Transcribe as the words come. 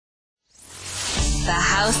The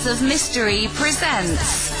House of Mystery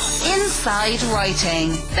presents Inside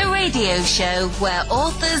Writing, the radio show where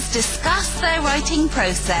authors discuss their writing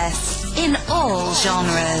process in all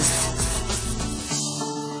genres.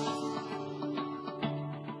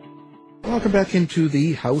 Welcome back into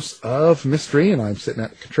the House of Mystery, and I'm sitting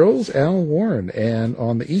at the controls, Al Warren. And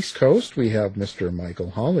on the East Coast, we have Mr.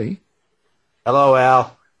 Michael Hawley. Hello,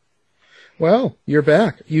 Al. Well, you're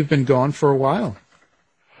back. You've been gone for a while.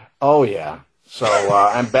 Oh, yeah. So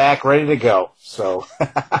I'm back, ready to go. So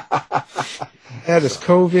had his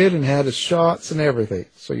COVID and had his shots and everything.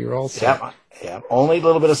 So you're all set. Yeah. Only a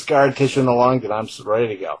little bit of scar tissue in the lung, and I'm ready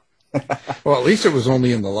to go. Well, at least it was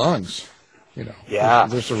only in the lungs. You know. Yeah.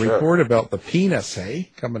 There's a report about the penis,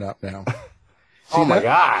 hey, coming up now. Oh my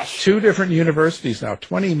gosh. 2 different universities now.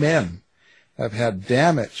 20 men have had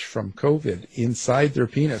damage from COVID inside their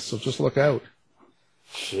penis. So just look out.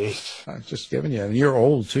 Jeez. I'm just giving you. And you're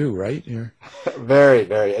old too, right? You're very,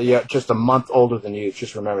 very. Yeah, just a month older than you.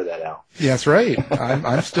 Just remember that, Al. Yeah, that's right.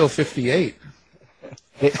 I'm still 58.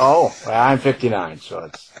 Hey, oh, I'm 59, so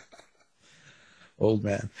it's old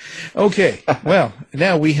man. Okay. Well,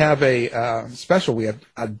 now we have a special. We have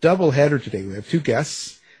a double header today. We have 2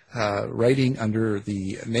 guests writing under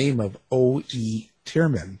the name of O.E.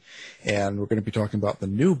 Tearmann, and we're going to be talking about the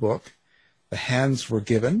new book, The Hands Were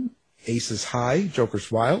Given, Aces High,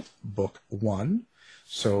 Jokers Wild, Book 1.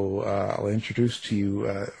 So I'll introduce to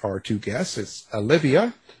you our 2 guests. It's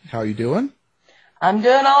Olivia. How you doing? I'm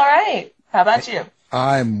doing all right. How about you?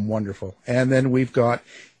 I'm wonderful. And then we've got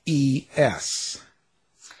E.S.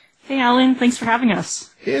 Hey, Alan. Thanks for having us.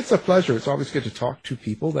 It's a pleasure. It's always good to talk to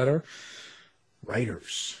people that are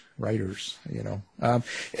writers, you know.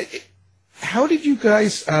 How did you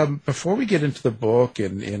guys, before we get into the book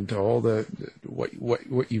and into all the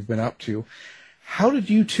what you've been up to, how did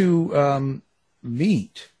you 2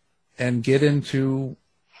 meet and get into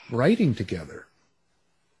writing together?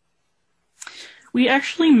 We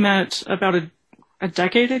actually met about a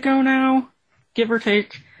decade ago now, give or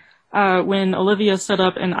take, when Olivia set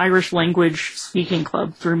up an Irish language speaking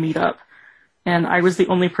club through Meetup. And I was the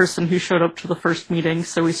only person who showed up to the first meeting,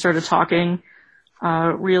 so we started talking.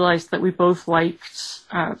 Realized that we both liked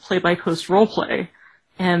play-by-post roleplay,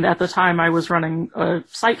 and at the time I was running a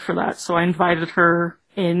site for that, so I invited her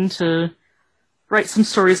in to write some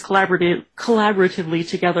stories collaboratively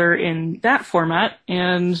together in that format,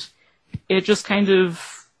 and it just kind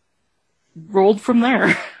of rolled from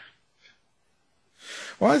there.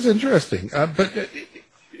 Well, that's interesting, but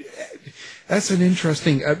that's an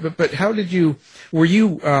interesting. But how did you? Were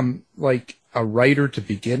you like a writer to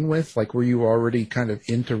begin with? Like, were you already kind of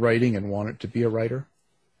into writing and wanted to be a writer?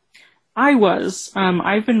 I was.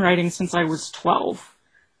 I've been writing since I was 12.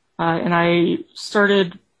 And I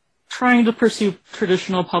started trying to pursue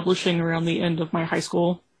traditional publishing around the end of my high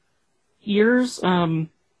school years.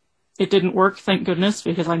 It didn't work, thank goodness,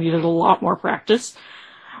 because I needed a lot more practice.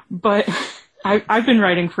 But I've been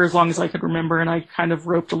writing for as long as I could remember, and I kind of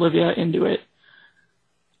roped Olivia into it.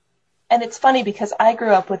 And it's funny because I grew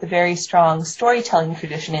up with a very strong storytelling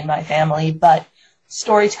tradition in my family, but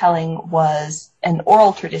storytelling was an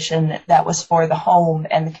oral tradition that was for the home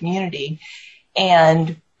and the community.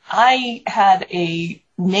 And I had a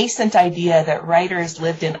nascent idea that writers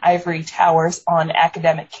lived in ivory towers on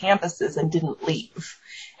academic campuses and didn't leave.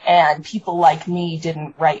 And people like me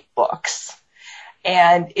didn't write books.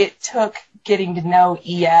 And it took getting to know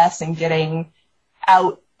ES and getting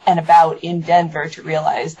out and about in Denver to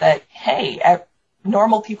realize that, hey,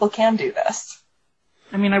 normal people can do this.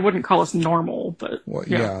 I mean, I wouldn't call us normal, but well,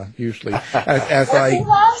 yeah usually as I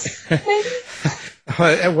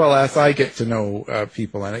well, as I get to know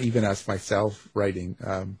people, and even as myself writing,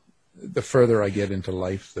 the further I get into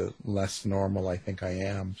life, the less normal I think I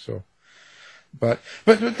am. So, but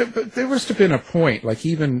there must have been a point, like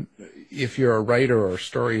even if you're a writer or a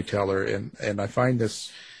storyteller, and I find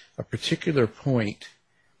this a particular point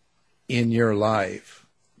in your life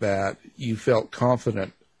that you felt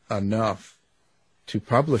confident enough to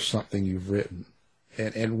publish something you've written.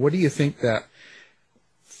 And what do you think that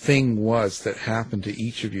thing was that happened to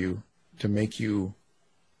each of you to make you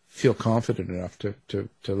feel confident enough to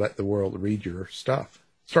let the world read your stuff?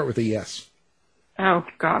 Start with a yes. Oh,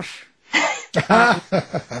 gosh.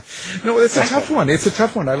 No, it's a tough one. It's a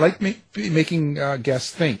tough one. I like making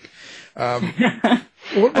guests think.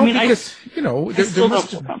 Well, I mean, because, you know, there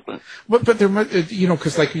must, but there must, you know,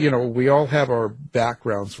 because like, you know, we all have our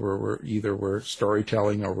backgrounds where we're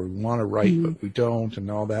storytelling or we want to write, but we don't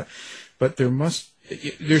and all that. But there's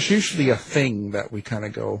usually a thing that we kind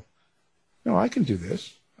of go, no, I can do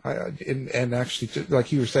this. And actually,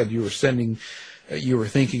 like you said, you were sending you were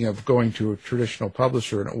thinking of going to a traditional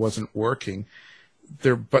publisher and it wasn't working.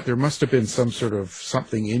 But there must have been some sort of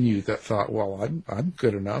something in you that thought, well, I'm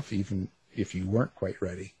good enough, even if you weren't quite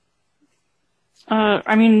ready.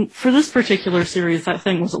 I mean, for this particular series, that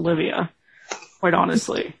thing was Olivia, quite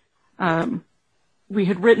honestly. We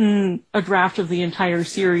had written a draft of the entire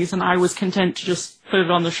series, and I was content to just put it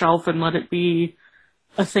on the shelf and let it be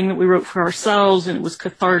a thing that we wrote for ourselves, and it was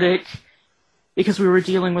cathartic because we were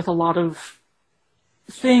dealing with a lot of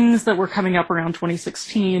things that were coming up around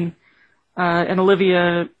 2016. And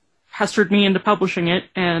Olivia pestered me into publishing it,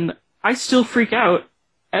 and I still freak out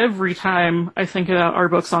every time I think about our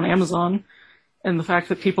books on Amazon and the fact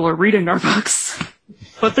that people are reading our books,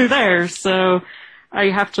 but they're there, so I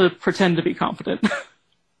have to pretend to be confident.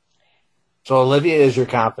 So Olivia is your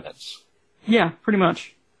confidence. Yeah, pretty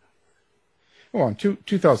much. Well,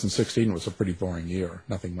 2016 was a pretty boring year.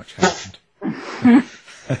 Nothing much happened.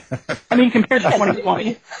 I mean, compared to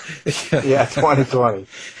 2020. Yeah, 2020.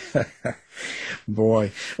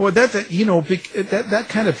 Boy, well, that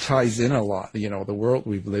kind of ties in a lot. The world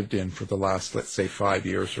we've lived in for the last, let's say, 5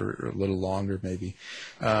 years or a little longer, maybe.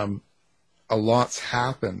 A lot's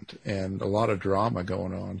happened and a lot of drama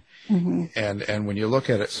going on. Mm-hmm. And when you look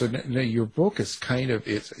at it, so your book is kind of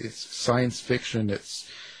it's science fiction, it's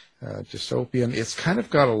dystopian. It's kind of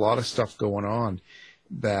got a lot of stuff going on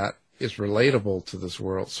that is relatable to this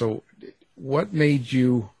world. So, what made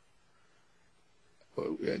you?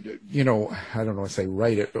 I don't know if I say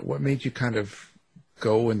write it, but what made you kind of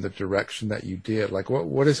go in the direction that you did? Like,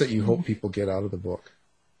 what is it you hope people get out of the book?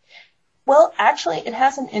 Well, actually, it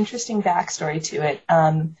has an interesting backstory to it.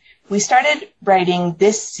 We started writing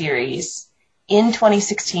this series in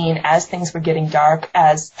 2016 as things were getting dark,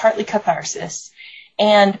 as partly catharsis,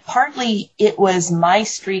 and partly it was my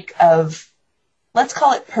streak of, let's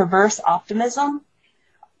call it perverse optimism.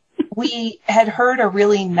 We had heard a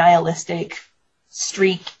really nihilistic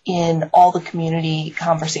streak in all the community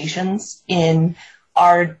conversations in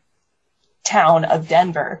our town of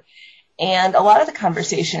Denver. And a lot of the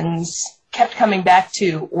conversations kept coming back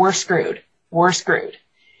to, we're screwed.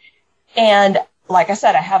 And like I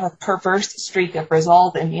said, I have a perverse streak of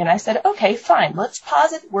resolve in me. And I said, okay, fine, let's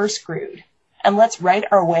posit we're screwed. And let's write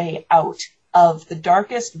our way out of the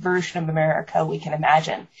darkest version of America we can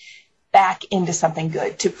imagine back into something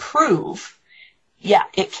good to prove, yeah,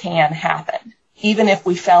 it can happen. Even if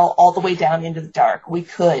we fell all the way down into the dark, we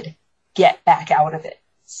could get back out of it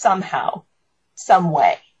somehow, some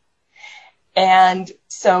way. And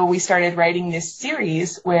so we started writing this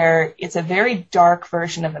series where it's a very dark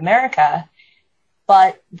version of America,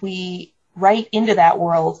 but we write into that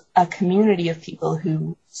world a community of people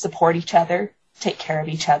who support each other, take care of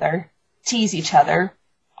each other, tease each other,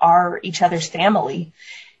 are each other's family.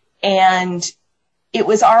 And it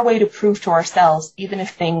was our way to prove to ourselves, even if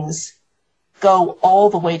things go all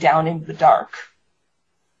the way down into the dark,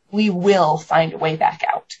 we will find a way back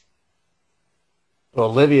out.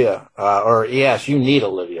 Well, Olivia, yes, you need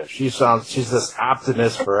Olivia. She's this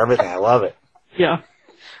optimist for everything. I love it. Yeah.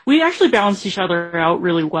 We actually balanced each other out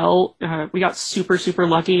really well. We got super, super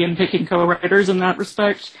lucky in picking co-writers in that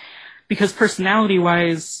respect, because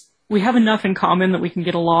personality-wise, we have enough in common that we can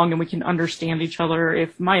get along and we can understand each other.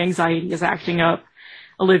 If my anxiety is acting up,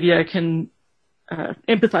 Olivia can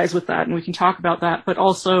empathize with that and we can talk about that. But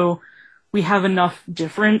also, we have enough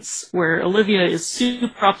difference where Olivia is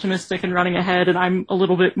super optimistic and running ahead, and I'm a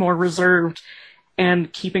little bit more reserved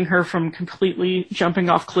and keeping her from completely jumping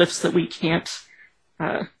off cliffs that we can't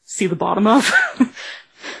see the bottom of.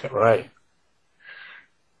 Right.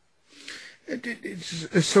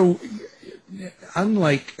 So,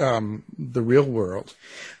 unlike the real world,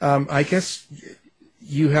 I guess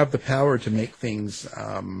you have the power to make things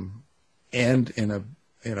end in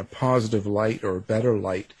a positive light or a better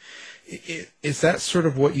light. Is that sort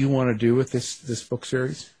of what you want to do with this book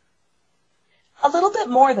series? A little bit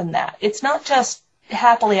more than that. It's not just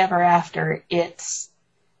happily ever after. It's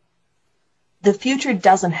the future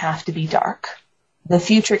doesn't have to be dark. The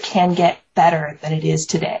future can get better than it is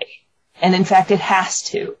today. And in fact, it has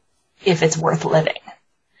to if it's worth living.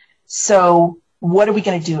 So what are we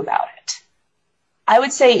going to do about it? I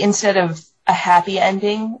would say instead of a happy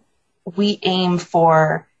ending, we aim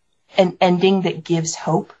for an ending that gives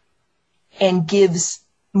hope and gives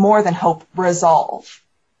more than hope, resolve.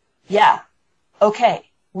 Yeah, okay,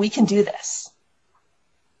 we can do this.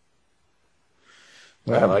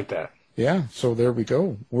 Well, I like that. Yeah, so there we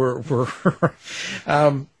go. We're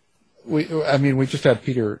we just had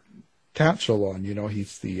Peter Tatchell on. You know,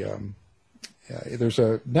 he's the there's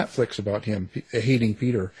a Netflix about him, Hating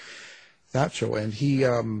Peter Tatchell, and he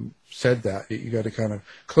said that. You got to kind of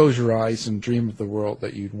close your eyes and dream of the world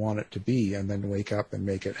that you'd want it to be, and then wake up and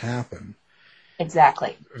make it happen.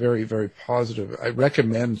 Exactly. Very, very positive. I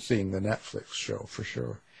recommend seeing the Netflix show for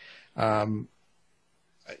sure.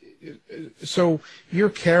 So your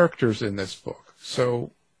characters in this book.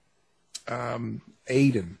 So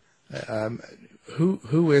Aidan,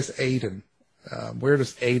 who is Aidan? Where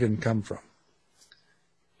does Aidan come from?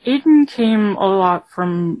 Aidan came a lot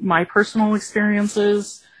from my personal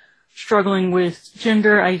experiences, struggling with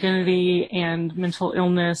gender identity and mental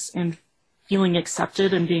illness and feeling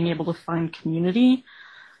accepted and being able to find community.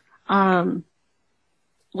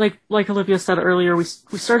 Like Olivia said earlier, we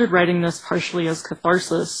started writing this partially as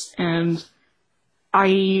catharsis, and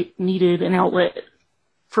I needed an outlet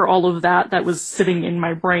for all of that was sitting in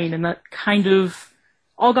my brain, and that kind of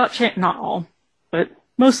all got not all, but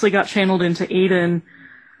mostly got channeled into Aidan,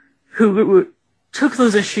 who took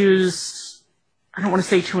those issues, I don't want to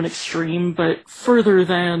say to an extreme, but further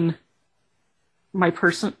than my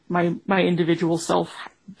individual self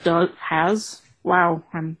has. Wow,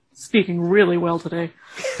 I'm speaking really well today.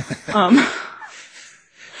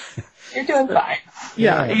 You're doing fine.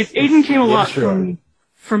 Yeah, Aidan came a lot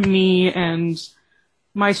from me and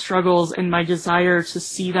my struggles and my desire to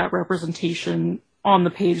see that representation on the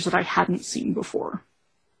page that I hadn't seen before.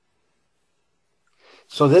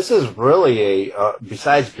 So this is really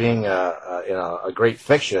besides being a great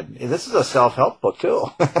fiction, this is a self-help book too.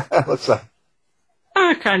 Looks like.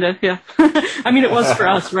 Kind of, yeah. I mean, it was for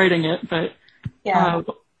us writing it, but Yeah.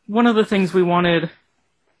 One of the things we wanted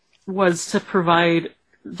was to provide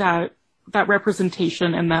that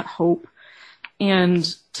representation and that hope, and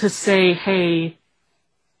to say, hey,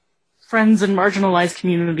 friends in marginalized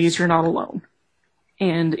communities, you're not alone.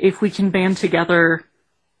 And if we can band together,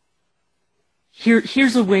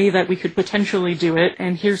 here's a way that we could potentially do it,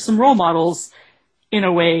 and here's some role models, in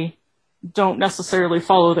a way, don't necessarily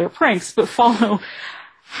follow their pranks, but follow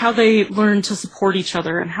how they learn to support each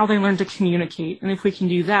other and how they learn to communicate. And if we can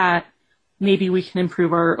do that, maybe we can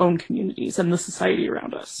improve our own communities and the society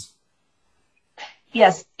around us.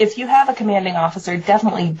 Yes, if you have a commanding officer,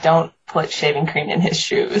 definitely don't put shaving cream in his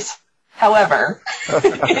shoes. However,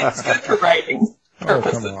 it's good for writing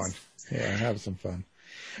purposes. Oh, come on. Yeah, have some fun.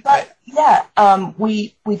 But yeah,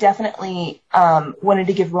 we definitely wanted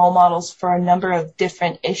to give role models for a number of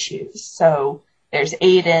different issues. So there's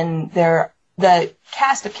Aidan. The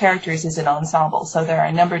cast of characters is an ensemble, so there are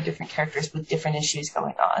a number of different characters with different issues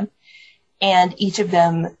going on, and each of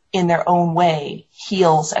them, in their own way,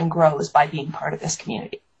 heals and grows by being part of this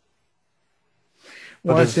community.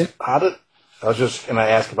 I was just going to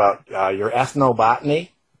ask about your ethnobotany.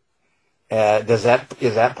 Is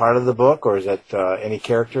that part of the book, or is it any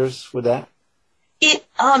characters with that?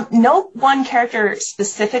 No one character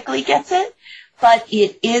specifically gets it, but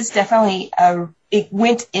it is definitely it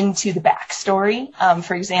went into the backstory.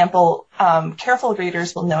 For example, careful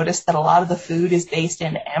readers will notice that a lot of the food is based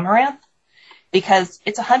in amaranth, because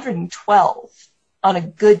it's 112 on a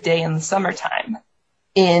good day in the summertime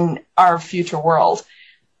in our future world.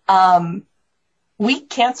 We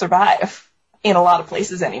can't survive in a lot of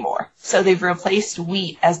places anymore. So they've replaced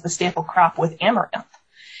wheat as the staple crop with amaranth.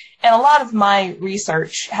 And a lot of my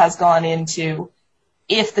research has gone into,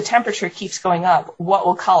 if the temperature keeps going up, what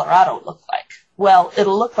will Colorado look like? Well,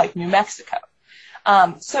 it'll look like New Mexico.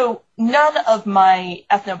 So none of my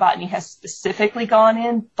ethnobotany has specifically gone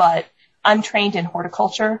in, but I'm trained in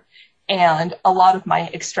horticulture, and a lot of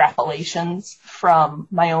my extrapolations from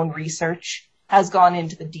my own research has gone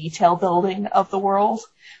into the detail building of the world,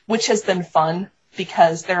 which has been fun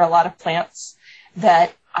because there are a lot of plants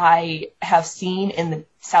that I have seen in the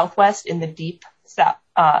Southwest, in the deep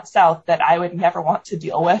South, that I would never want to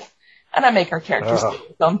deal with, and I make our characters deal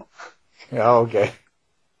with them. Yeah, okay.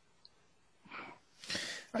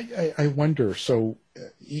 I wonder, so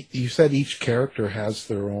you said each character has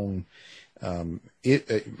their own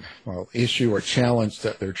issue or challenge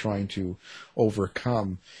that they're trying to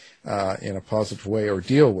overcome in a positive way or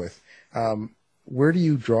deal with. Where do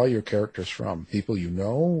you draw your characters from? People you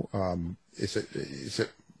know? Is it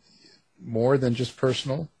more than just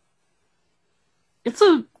personal? It's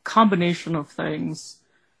a combination of things.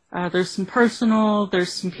 There's some personal,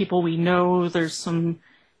 there's some people we know, there's some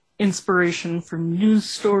inspiration from news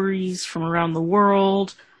stories from around the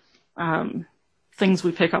world, things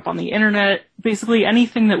we pick up on the internet, basically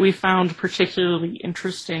anything that we found particularly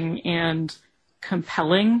interesting and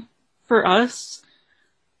compelling for us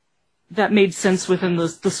that made sense within the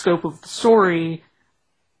scope of the story,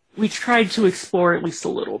 we tried to explore at least a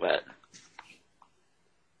little bit.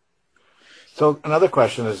 So another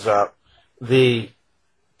question is the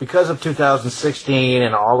because of 2016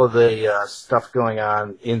 and all of the stuff going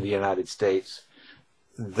on in the United States,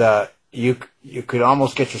 you could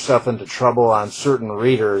almost get yourself into trouble on certain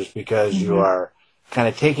readers because you are kind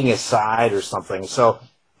of taking a side or something. So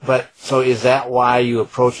is that why you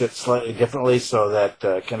approach it slightly differently so that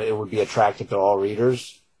it would be attractive to all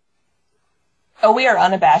readers? Oh, we are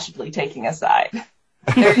unabashedly taking a side.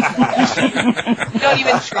 We don't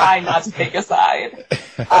even try not to take a side.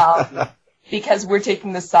 Because we're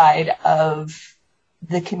taking the side of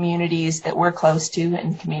the communities that we're close to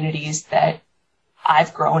and communities that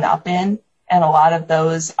I've grown up in. And a lot of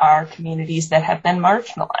those are communities that have been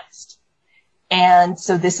marginalized. And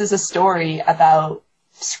so this is a story about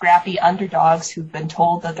scrappy underdogs who've been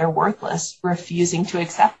told that they're worthless, refusing to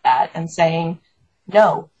accept that and saying,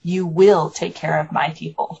 no, you will take care of my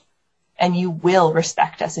people and you will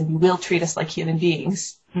respect us and you will treat us like human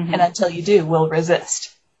beings. And until you do, we'll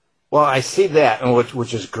resist. Well, I see that,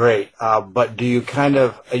 which is great. But do you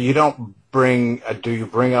bring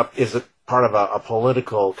up, is it part of a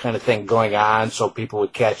political kind of thing going on so people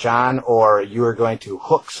would catch on, or you are going to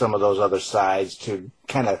hook some of those other sides to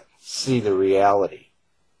kind of see the reality?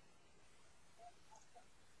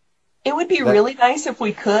 It would be really nice if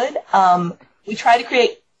we could. We try to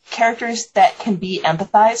create characters that can be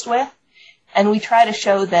empathized with, and we try to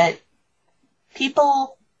show that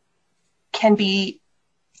people can be,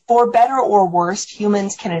 for better or worse,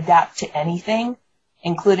 humans can adapt to anything,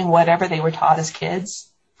 including whatever they were taught as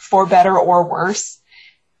kids, for better or worse.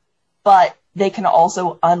 But they can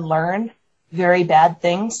also unlearn very bad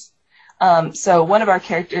things. So one of our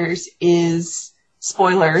characters is,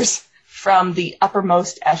 spoilers, from the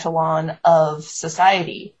uppermost echelon of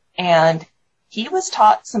society. And he was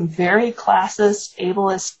taught some very classist,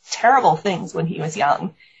 ableist, terrible things when he was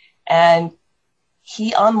young. And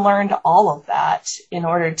he unlearned all of that in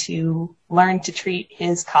order to learn to treat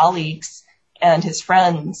his colleagues and his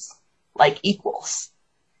friends like equals.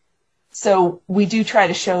 So we do try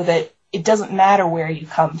to show that it doesn't matter where you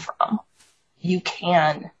come from. You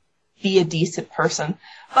can be a decent person.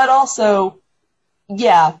 But also,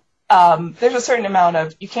 there's a certain amount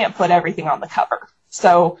of, you can't put everything on the cover.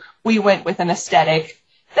 So we went with an aesthetic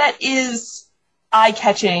that is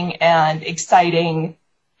eye-catching and exciting,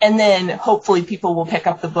 and then hopefully people will pick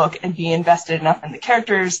up the book and be invested enough in the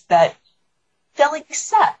characters that they'll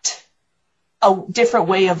accept a different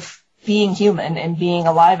way of being human and being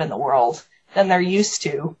alive in the world than they're used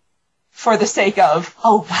to, for the sake of,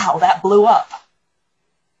 oh wow, that blew up.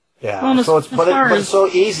 Yeah, well, but it's so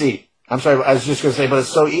easy. I'm sorry, I was just going to say, but it's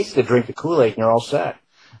so easy to drink the Kool-Aid and you're all set.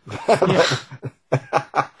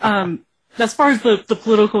 As far as the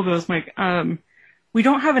political goes, Mike, we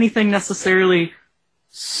don't have anything necessarily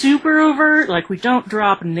super overt, like we don't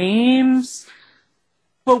drop names,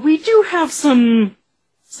 but we do have some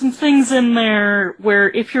things in there where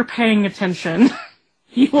if you're paying attention,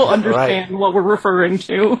 you will understand what we're referring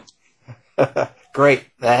to. Great.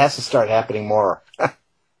 That has to start happening more.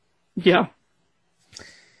 Yeah.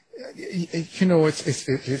 You know,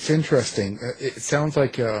 it's interesting. It sounds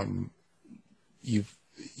like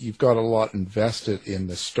you've got a lot invested in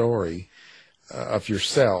the story of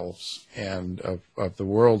yourselves and of the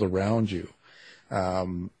world around you.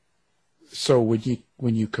 So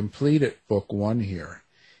when you completed book one here,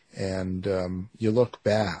 and you look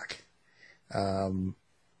back,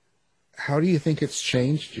 how do you think it's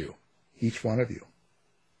changed you, each one of you?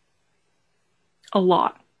 A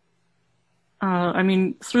lot. I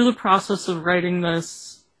mean, through the process of writing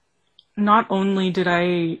this, not only did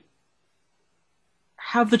I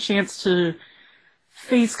have the chance to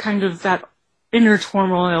face kind of that inner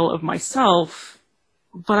turmoil of myself,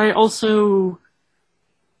 but I also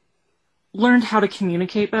learned how to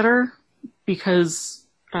communicate better, because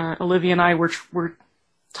Olivia and I were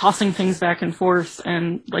tossing things back and forth,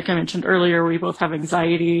 and like I mentioned earlier, we both have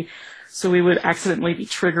anxiety, so we would accidentally be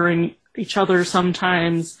triggering each other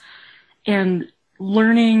sometimes. And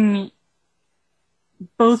learning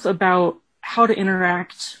both about how to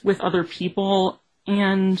interact with other people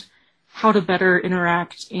and how to better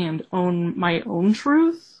interact and own my own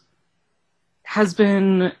truth has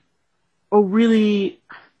been a really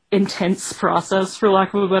intense process, for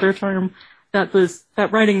lack of a better term,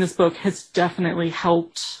 that writing this book has definitely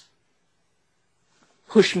helped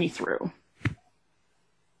push me through.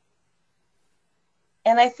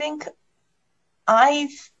 And I think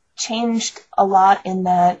I've changed a lot in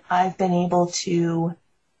that I've been able to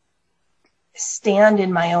stand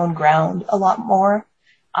in my own ground a lot more.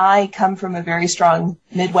 I come from a very strong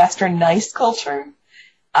Midwestern nice culture,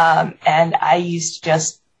 and I used to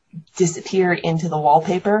just disappear into the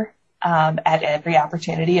wallpaper at every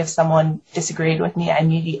opportunity. If someone disagreed with me, I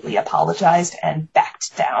immediately apologized and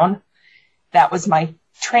backed down. That was my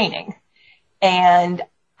training. And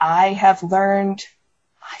I have learned,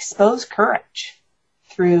 I suppose, courage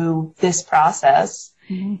through this process.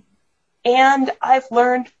 Mm-hmm. And I've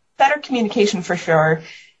learned better communication for sure.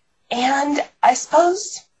 And I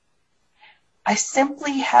suppose I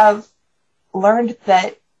simply have learned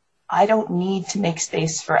that I don't need to make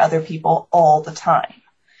space for other people all the time.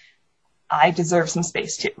 I deserve some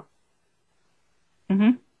space too.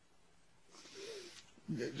 Mm-hmm.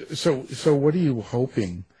 So what are you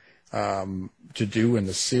hoping to do in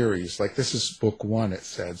the series? Like, this is book 1, it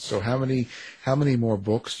said. So how many more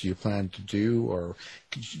books do you plan to do, or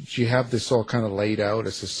do you have this all kind of laid out?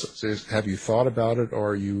 Have you thought about it,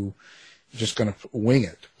 or are you just going to wing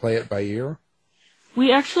it, play it by ear?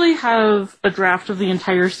 We actually have a draft of the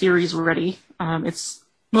entire series ready.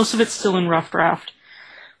 Most of it's still in rough draft.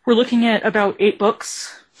 We're looking at about 8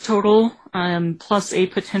 books total, plus a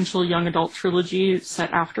potential young adult trilogy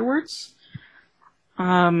set afterwards.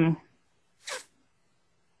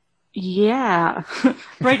 Yeah.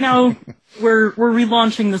 Right now, we're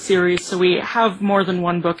relaunching the series, so we have more than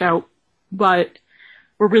one book out, but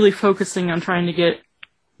we're really focusing on trying to get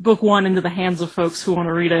book 1 into the hands of folks who want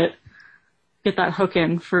to read it, get that hook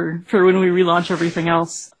in for when we relaunch everything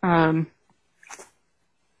else.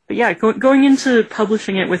 But yeah, going into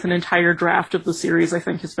publishing it with an entire draft of the series, I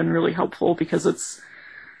think, has been really helpful, because it's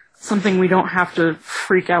something we don't have to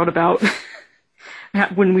freak out about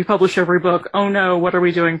when we publish every book. Oh no, what are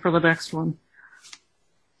we doing for the next one?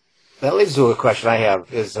 That leads to a question I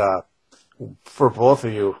have, is for both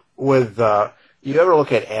of you. With you ever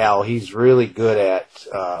look at Al? He's really good at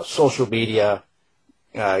social media,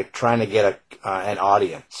 trying to get an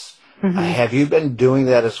audience. Mm-hmm. Have you been doing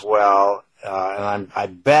that as well? And I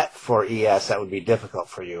bet for ES that would be difficult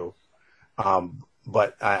for you.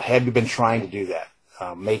 But have you been trying to do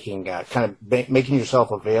that, making yourself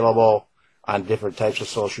available on different types of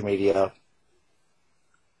social media?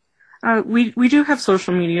 We do have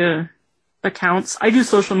social media accounts. I do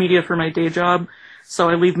social media for my day job, so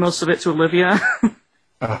I leave most of it to Olivia.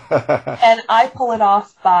 And I pull it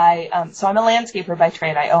off by, so I'm a landscaper by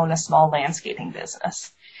trade. I own a small landscaping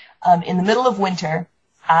business. In the middle of winter,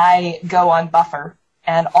 I go on Buffer,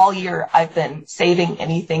 and all year I've been saving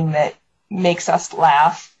anything that makes us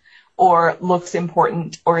laugh or looks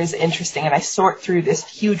important or is interesting, and I sort through this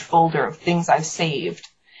huge folder of things I've saved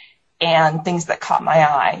and things that caught my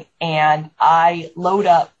eye, and I load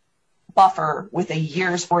up Buffer with a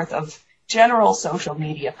year's worth of general social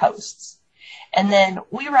media posts. And then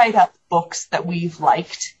we write up books that we've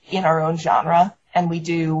liked in our own genre, and we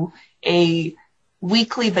do a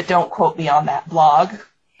weekly, but don't quote me on that, blog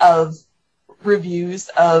of reviews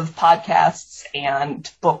of podcasts and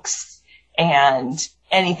books and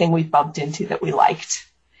anything we've bumped into that we liked.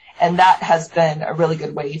 And that has been a really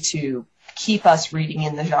good way to keep us reading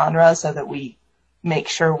in the genre, so that we make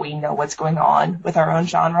sure we know what's going on with our own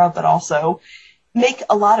genre, but also make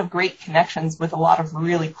a lot of great connections with a lot of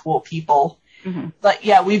really cool people. Mm-hmm. But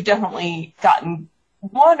yeah, we've definitely gotten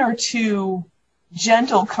 1 or 2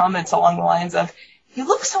 gentle comments along the lines of, "You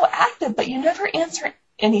look so active, but you never answer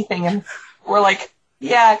anything." And we're like,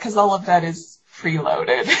 yeah, because all of that is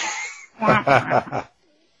preloaded.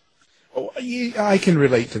 Oh, I can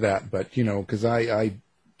relate to that, but, because I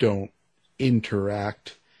don't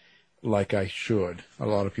interact like I should. A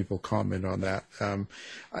lot of people comment on that.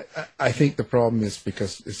 I think the problem is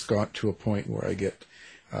because it's got to a point where I get,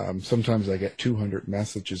 sometimes I get 200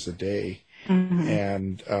 messages a day. Mm-hmm.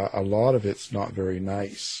 And a lot of it's not very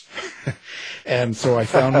nice. And so I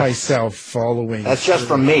found myself following. That's just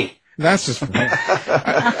from me. That's just from me.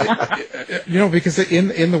 Because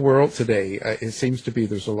in the world today, it seems to be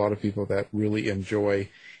there's a lot of people that really enjoy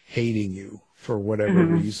hating you for whatever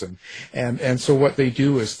mm-hmm. reason. And so what they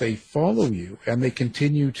do is they follow you, and they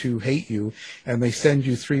continue to hate you, and they send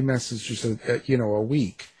you 3 messages a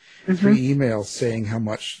week. Mm-hmm. 3 emails saying how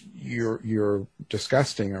much you're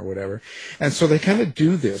disgusting or whatever. And so they kind of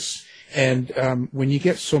do this. And when you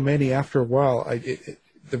get so many, after a while,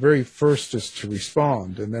 the very first is to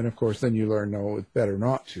respond. And then, of course, then you learn, no, it's better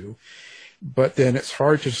not to. But then it's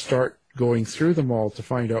hard to start going through them all to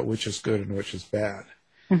find out which is good and which is bad.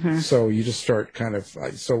 Mm-hmm. So you just start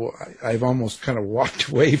I've almost kind of walked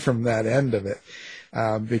away from that end of it.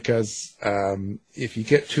 Because if you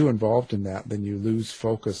get too involved in that, then you lose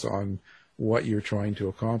focus on what you're trying to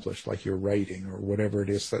accomplish, like your writing or whatever it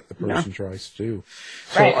is that the person tries to do.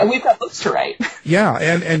 Right, and we've got books to write. Yeah,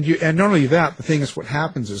 and not only that, the thing is, what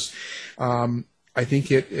happens is, I think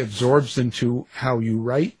it absorbs into how you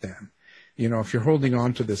write then. if you're holding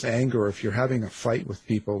on to this anger, or if you're having a fight with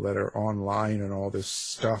people that are online and all this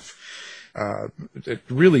stuff, it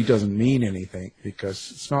really doesn't mean anything,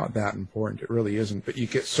 because it's not that important. It really isn't. But you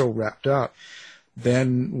get so wrapped up,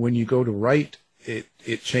 then when you go to write,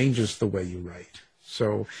 it changes the way you write.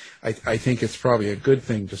 So I think it's probably a good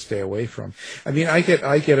thing to stay away from. I mean, I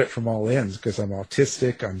get it from all ends, because I'm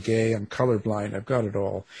autistic, I'm gay, I'm colorblind, I've got it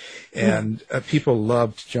all. And people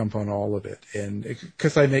love to jump on all of it. And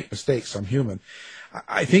because I make mistakes, I'm human.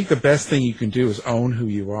 I think the best thing you can do is own who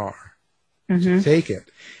you are. Take it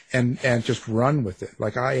and just run with it.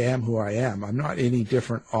 Like, I am who I am. I'm not any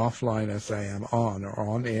different offline as I am on, or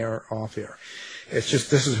on air, off air. It's just,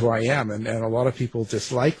 this is who I am. And a lot of people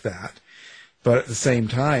dislike that. But at the same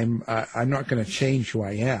time, I'm not going to change who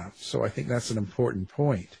I am. So I think that's an important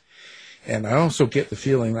point. And I also get the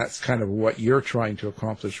feeling that's kind of what you're trying to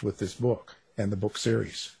accomplish with this book and the book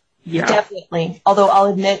series. Yeah. Definitely. Although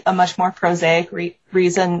I'll admit a much more prosaic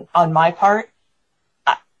reason on my part.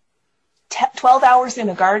 12 hours in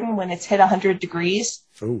a garden when it's hit 100 degrees,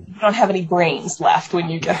 Ooh. You don't have any brains left when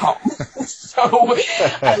you get home. So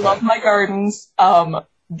I love my gardens.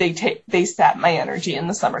 They sap my energy in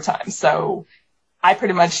the summertime. So I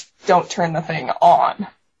pretty much don't turn the thing on.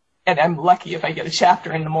 And I'm lucky if I get a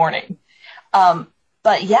chapter in the morning.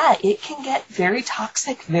 But yeah, it can get very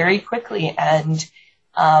toxic very quickly. And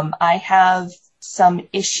I have some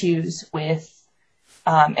issues with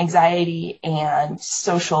anxiety and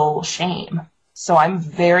social shame. So I'm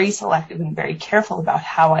very selective and very careful about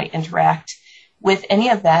how I interact with any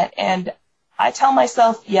of that. And I tell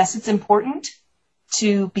myself, yes, it's important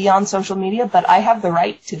to be on social media, but I have the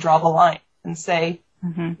right to draw the line and say,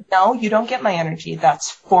 no, you don't get my energy. That's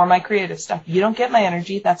for my creative stuff. You don't get my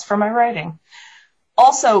energy. That's for my writing.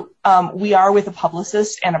 Also, we are with a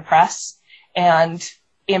publicist and a press, and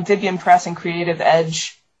Amphibian Press and Creative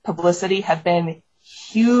Edge Publicity have been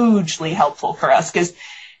hugely helpful for us, because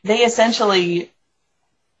they essentially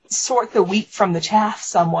sort the wheat from the chaff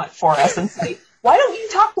somewhat for us and say, why don't you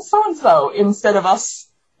talk to so-and-so, instead of us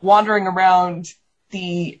wandering around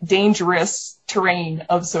the dangerous terrain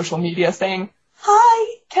of social media saying,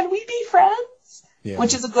 hi, can we be friends? Yeah.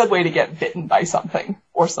 Which is a good way to get bitten by something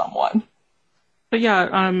or someone. But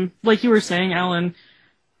yeah, like you were saying, Alan,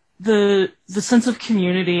 the sense of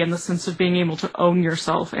community and the sense of being able to own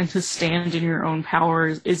yourself and to stand in your own power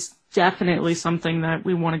is definitely something that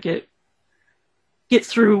we want to get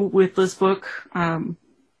through with this book.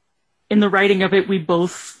 In the writing of it, we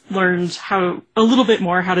both learned a little bit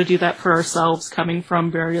more how to do that for ourselves, coming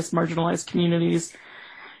from various marginalized communities.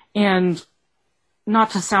 And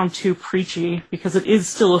not to sound too preachy, because it is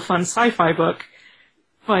still a fun sci-fi book,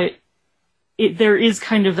 but there is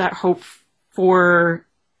kind of that hope for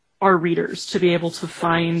our readers to be able to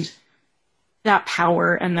find that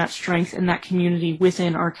power and that strength and that community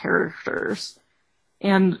within our characters.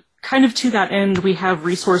 And kind of to that end, we have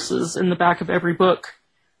resources in the back of every book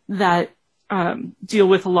that deal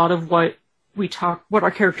with a lot of what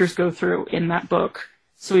our characters go through in that book.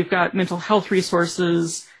 So we've got mental health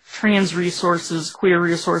resources, trans resources, queer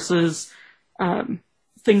resources,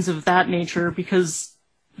 things of that nature, because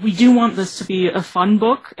we do want this to be a fun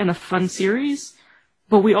book and a fun series,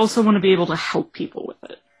 but we also want to be able to help people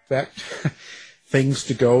with it. Expect things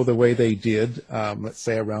to go the way they did, let's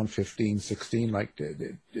say around 15, 16, like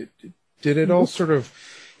did it all sort of,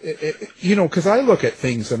 because I look at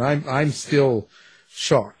things and I'm still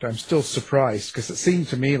shocked. I'm still surprised, because it seemed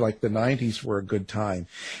to me like the 90s were a good time.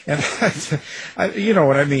 And you know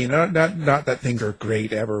what I mean? Not that things are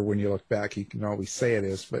great ever when you look back. You can always say it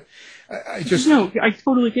is, but I just... No, I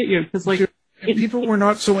totally get you, because people were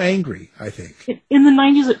not so angry, I think. In the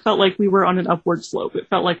 90s, it felt like we were on an upward slope. It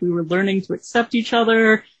felt like we were learning to accept each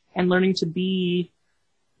other and learning to be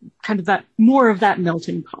kind of more of that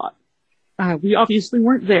melting pot. We obviously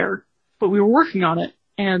weren't there, but we were working on it,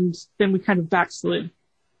 and then we kind of backslid.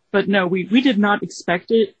 But no, we did not expect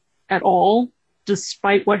it at all,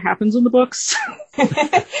 despite what happens in the books.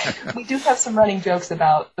 We do have some running jokes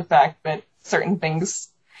about the fact that certain things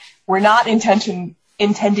were not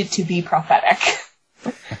intended to be prophetic.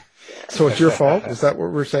 So it's your fault? Is that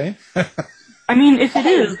what we're saying? I mean, if it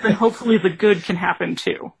is, then hopefully the good can happen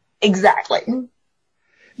too. Exactly.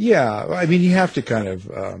 Yeah, I mean, you have to kind of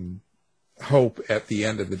hope at the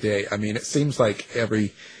end of the day. I mean, it seems like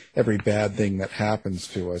every bad thing that happens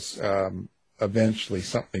to us, eventually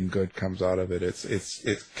something good comes out of it.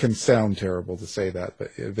 It can sound terrible to say that, but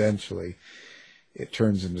eventually it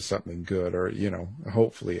turns into something good, or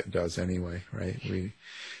hopefully it does anyway, right?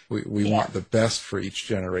 We want the best for each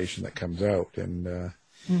generation that comes out, and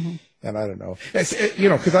And I don't know,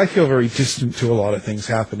 because I feel very distant to a lot of things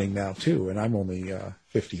happening now too, and I'm only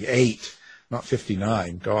 58, not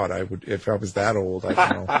 59. God, I would, if I was that old, I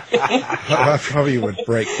don't know, I probably would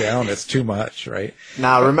break down. It's too much, right?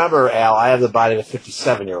 Now remember, Al, I have the body of a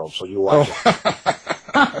 57-year-old, so you watch it.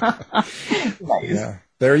 Nice. Yeah,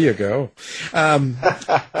 there you go.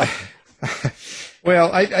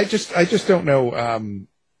 Well, I just don't know.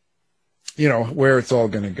 Where it's all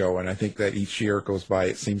going to go. And I think that each year it goes by,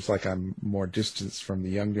 it seems like I'm more distanced from the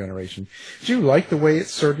young generation. Do you like the way it's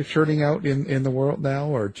sort of turning out in the world now?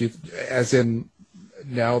 Or do you, as in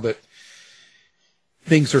now that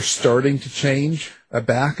things are starting to change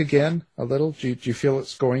back again a little, do you feel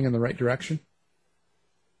it's going in the right direction?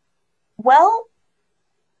 Well,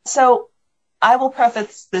 so I will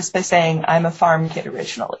preface this by saying I'm a farm kid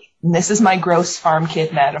originally. And this is my gross farm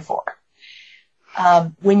kid metaphor.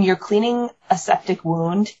 When you're cleaning a septic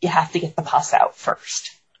wound, you have to get the pus out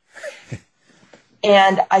first.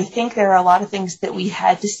 And I think there are a lot of things that we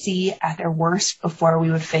had to see at their worst before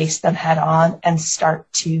we would face them head on and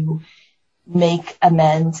start to make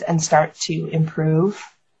amends and start to improve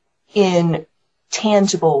in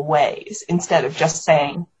tangible ways instead of just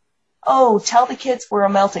saying, oh, tell the kids we're a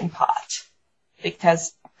melting pot.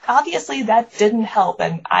 Because obviously that didn't help.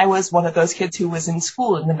 And I was one of those kids who was in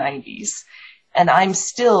school in the 90s. And I'm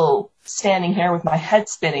still standing here with my head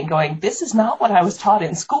spinning going, this is not what I was taught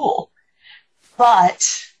in school. But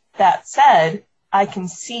that said, I can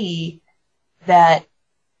see that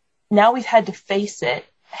now we've had to face it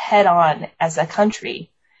head on as a country.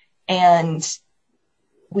 And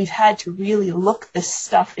we've had to really look this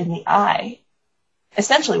stuff in the eye.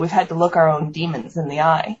 Essentially, we've had to look our own demons in the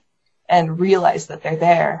eye and realize that they're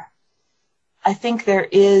there. I think there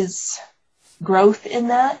is growth in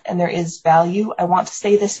that, and there is value. I want to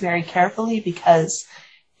say this very carefully because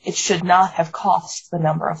it should not have cost the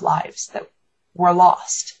number of lives that were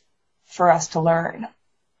lost for us to learn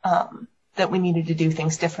that we needed to do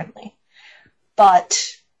things differently. But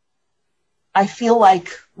I feel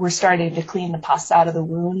like we're starting to clean the pus out of the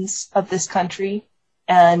wounds of this country,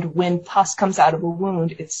 and when pus comes out of a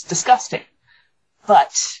wound, it's disgusting.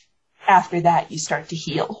 But after that, you start to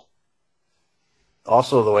heal.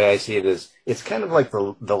 Also, the way I see it is, it's kind of like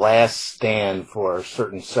the last stand for a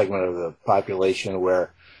certain segment of the population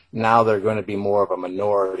where now they're going to be more of a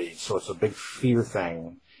minority. So it's a big fear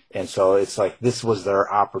thing. And so it's like this was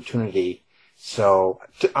their opportunity. So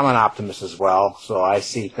I'm an optimist as well. So I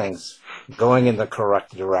see things going in the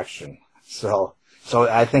correct direction. So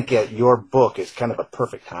I think your book is kind of a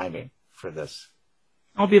perfect timing for this.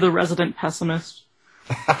 I'll be the resident pessimist.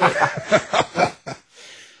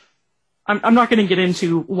 I'm not going to get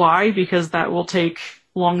into why, because that will take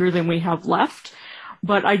longer than we have left.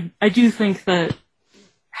 But I do think that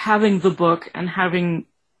having the book and having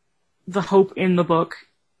the hope in the book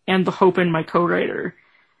and the hope in my co-writer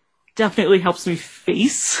definitely helps me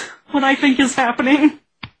face what I think is happening,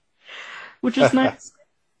 which is nice.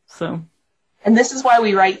 So, and this is why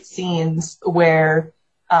we write scenes where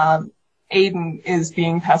Aidan is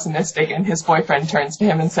being pessimistic and his boyfriend turns to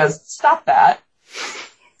him and says, "Stop that."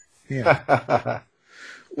 Yeah.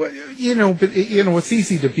 Well, but it's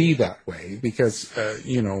easy to be that way because,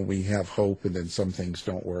 we have hope and then some things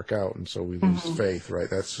don't work out and so we lose faith, right?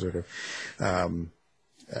 That's sort of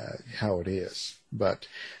how it is. But,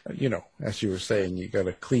 as you were saying, you got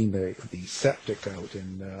to clean the septic out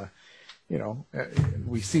and,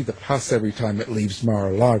 we see the pus every time it leaves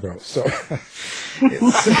Mar-a-Lago. So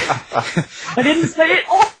it's, I didn't say it.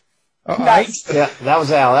 Nice. Yeah, that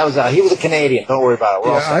was Al. He was a Canadian. Don't worry about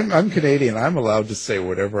it. I'm Canadian. I'm allowed to say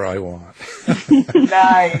whatever I want.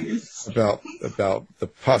 Nice. about the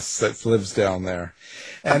pus that lives down there,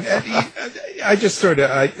 and I just sort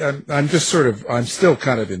of I'm still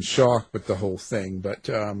kind of in shock with the whole thing, but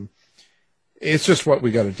it's just what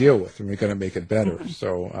we got to deal with, and we're going to make it better.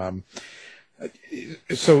 So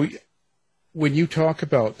when you talk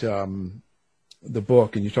about the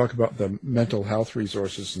book and you talk about the mental health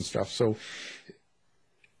resources and stuff, so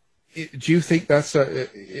do you think that's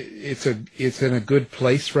it's in a good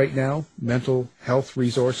place right now, mental health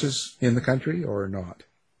resources in the country, or not?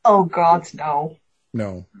 Oh God, no.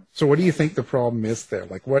 No. So what do you think the problem is there?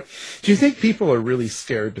 Like, what do you think people are really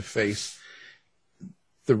scared to face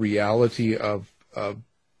the reality of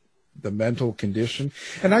the mental condition?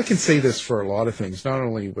 And I can say this for a lot of things, not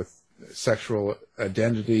only with sexual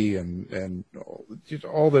identity and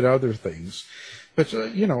all that other things, but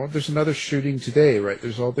there's another shooting today, right?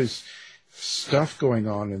 There's all this stuff going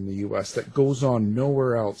on in the U.S. that goes on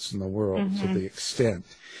nowhere else in the world to the extent.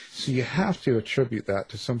 So you have to attribute that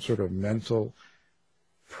to some sort of mental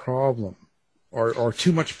problem. or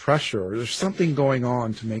too much pressure, or there's something going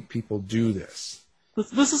on to make people do this.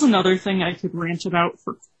 This is another thing I could rant about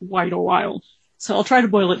for quite a while. So I'll try to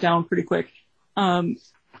boil it down pretty quick.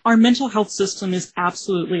 Our mental health system is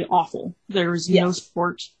absolutely awful. There is no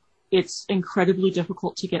support. It's incredibly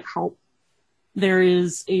difficult to get help. There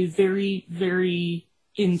is a very, very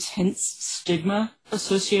intense stigma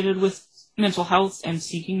associated with mental health and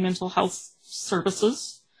seeking mental health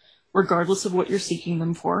services, regardless of what you're seeking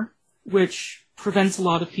them for, which prevents a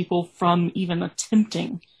lot of people from even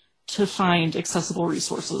attempting to find accessible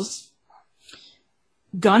resources.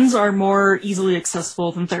 Guns are more easily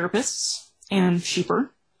accessible than therapists and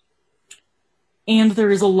cheaper. And there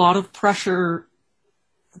is a lot of pressure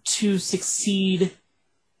to succeed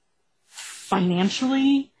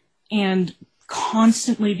financially and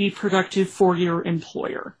constantly be productive for your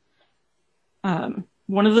employer.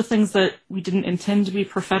 One of the things that we didn't intend to be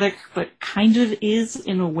prophetic, but kind of is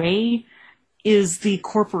in a way, is the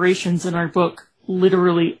corporations in our book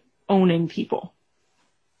literally owning people.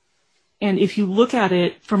 And if you look at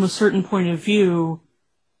it from a certain point of view,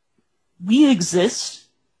 we exist,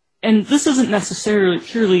 and this isn't necessarily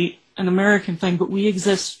purely an American thing, but we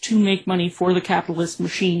exist to make money for the capitalist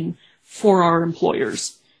machine for our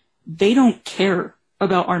employers. They don't care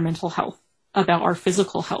about our mental health, about our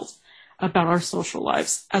physical health, about our social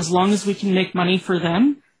lives. As long as we can make money for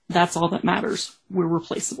them, that's all that matters. We're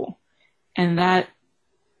replaceable. And that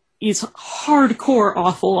is hardcore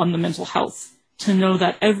awful on the mental health, to know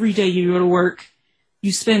that every day you go to work,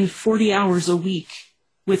 you spend 40 hours a week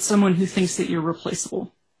with someone who thinks that you're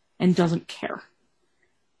replaceable and doesn't care.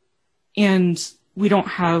 And we don't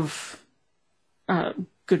have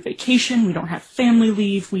good vacation, we don't have family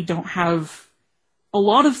leave, we don't have a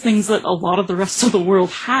lot of things that a lot of the rest of the world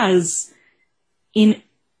has in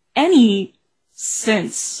any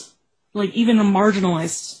sense, like even a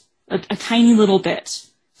marginalized, a tiny little bit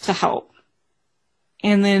to help.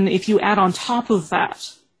 And then if you add on top of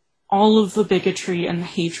that all of the bigotry and the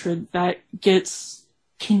hatred that gets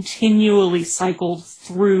continually cycled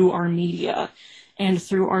through our media and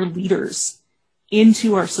through our leaders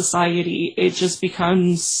into our society, it just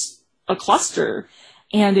becomes a cluster,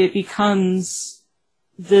 and it becomes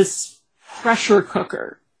this pressure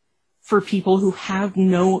cooker for people who have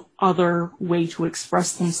no other way to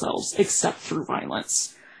express themselves except through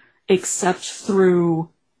violence, except through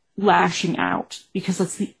lashing out, because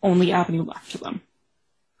that's the only avenue left to them.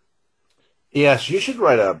 Yes, you should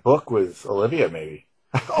write a book with Olivia, maybe.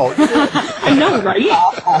 Oh, I know, right?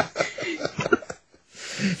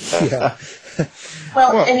 Yeah.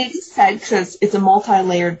 Well, and it is sad because it's a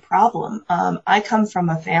multi-layered problem. I come from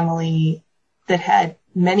a family that had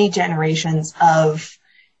many generations of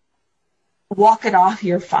walk it off,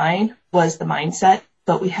 you're fine, was the mindset,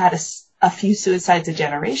 but we had a few suicides a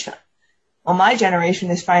generation. Well, my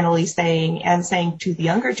generation is finally saying to the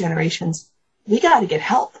younger generations, we got to get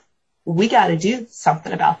help. We got to do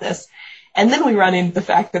something about this. And then we run into the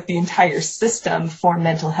fact that the entire system for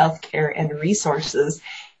mental health care and resources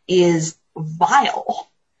is vile.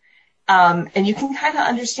 And you can kind of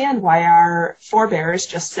understand why our forebears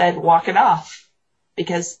just said, walk it off,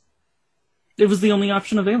 because it was the only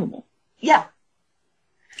option available. Yeah.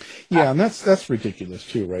 Yeah, and that's ridiculous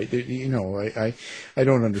too, right? You know, I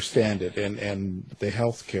don't understand it, and the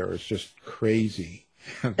healthcare is just crazy.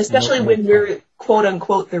 Especially when we're quote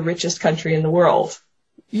unquote the richest country in the world.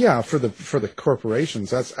 Yeah, for the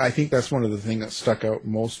corporations. I think that's one of the things that stuck out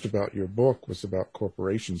most about your book, was about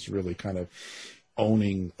corporations really kind of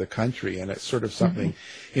owning the country. And it's sort of something,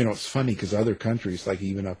 you know, it's funny because other countries, like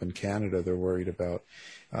even up in Canada, they're worried about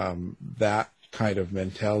that kind of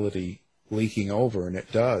mentality leaking over, and it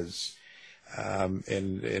does.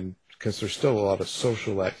 And because there's still a lot of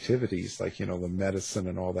social activities, like, you know, the medicine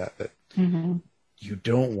and all that you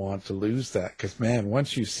don't want to lose that, because, man,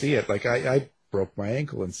 once you see it, like I broke my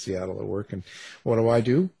ankle in Seattle at work, and what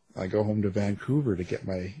do? I go home to Vancouver to get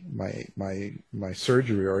my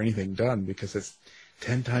surgery or anything done, because it's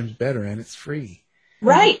 10 times better and it's free.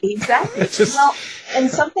 Right, exactly. Well, and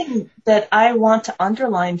something that I want to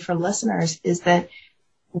underline for listeners is that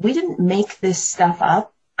we didn't make this stuff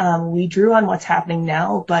up. We drew on what's happening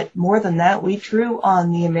now, but more than that, we drew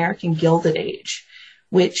on the American Gilded Age,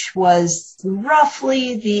 which was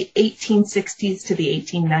roughly the 1860s to the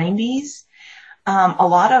 1890s. A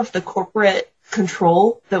lot of the corporate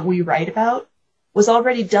control that we write about was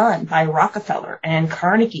already done by Rockefeller and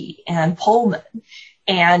Carnegie and Pullman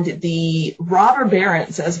and the robber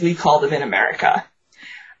barons, as we call them in America.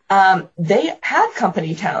 They had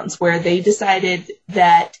company towns where they decided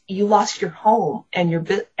that you lost your home and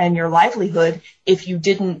your livelihood if you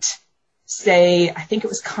didn't say, I think it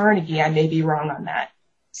was Carnegie, I may be wrong on that,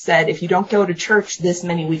 said, if you don't go to church this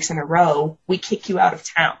many weeks in a row, we kick you out of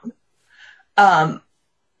town.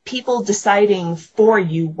 People deciding for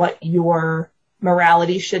you what your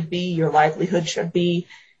morality should be, your livelihood should be,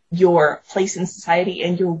 your place in society,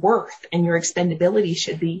 and your worth and your expendability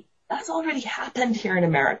should be, that's already happened here in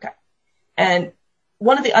America. And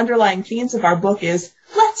one of the underlying themes of our book is,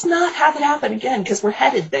 let's not have it happen again, because we're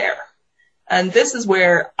headed there. And this is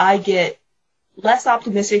where I get less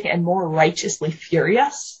optimistic and more righteously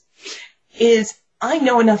furious, is I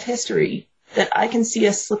know enough history that I can see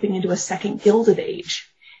us slipping into a second Gilded Age.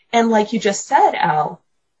 And like you just said, Al,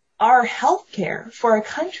 our healthcare for a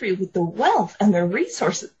country with the wealth and the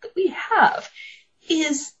resources that we have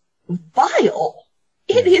is vile.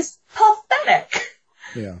 It is pathetic.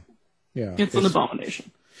 Yeah. Yeah. It's an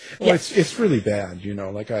abomination. Well, it's really bad,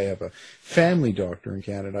 like I have a family doctor in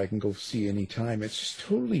Canada I can go see any time. It's just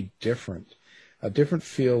totally different. A different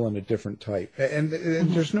feel and a different type. And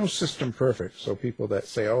there's no system perfect. So people that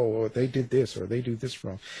say, oh, they did this or they do this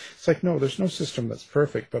wrong. It's like, no, there's no system that's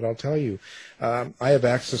perfect. But I'll tell you, I have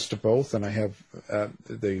access to both, and I have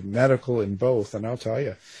the medical in both. And I'll tell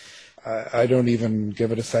you, I don't even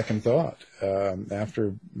give it a second thought.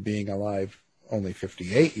 After being alive only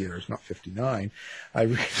 58 years, not 59,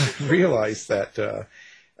 I realized that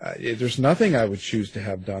there's nothing I would choose to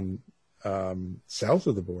have done south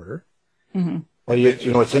of the border. Mm-hmm. Well,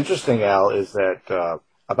 you know what's interesting, Al, is that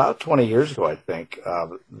about 20 years ago, I think,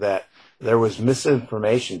 that there was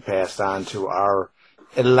misinformation passed on to our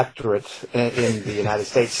electorate in the United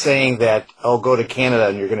States, saying that, oh, go to Canada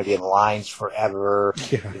and you're going to be in lines forever.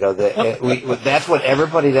 Yeah. That's what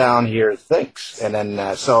everybody down here thinks. And then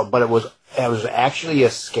but it was actually a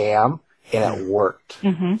scam, and it worked.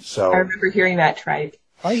 Mm-hmm. So I remember hearing that tripe.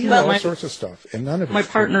 I hear all sorts of stuff, and none of it. My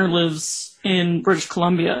partner lives in British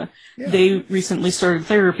Columbia. Yeah. They recently started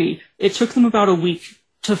therapy. It took them about a week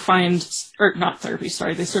to find, or not therapy,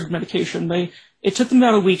 sorry, they started medication. It took them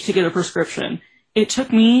about a week to get a prescription. It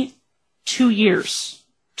took me 2 years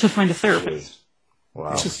to find a therapist.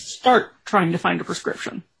 Wow. To start trying to find a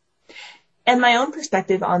prescription. And my own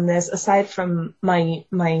perspective on this, aside from my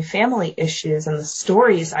family issues and the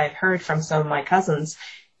stories I've heard from some of my cousins,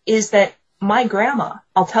 is that my grandma,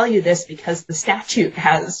 I'll tell you this because the statute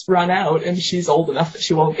has run out and she's old enough that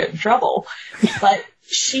she won't get in trouble, but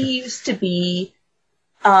she used to be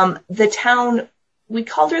we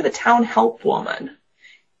called her the town help woman.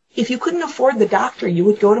 If you couldn't afford the doctor, you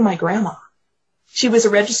would go to my grandma. She was a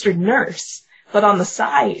registered nurse, but on the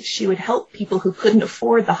side, she would help people who couldn't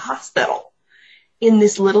afford the hospital in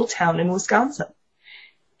this little town in Wisconsin.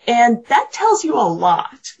 And that tells you a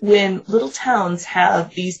lot when little towns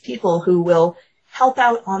have these people who will help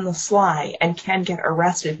out on the sly and can get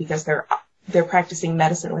arrested because they're practicing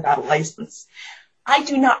medicine without a license. I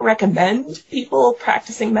do not recommend people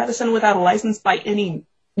practicing medicine without a license by any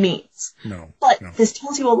means. No. This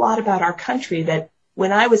tells you a lot about our country, that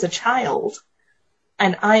when I was a child,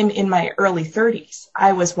 and I'm in my early 30s,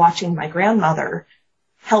 I was watching my grandmother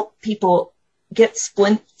help people get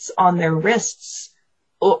splints on their wrists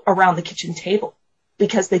around the kitchen table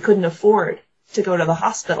because they couldn't afford to go to the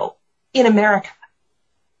hospital in America.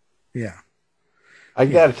 Yeah. I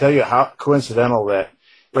got to tell you how coincidental that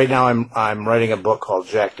right now I'm writing a book called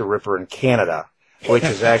Jack the Ripper in Canada, which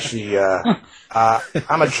is actually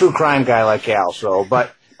I'm a true crime guy like Al. So,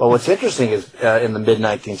 but what's interesting is in the mid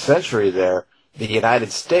 19th century, the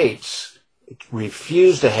United States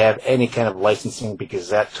refused to have any kind of licensing because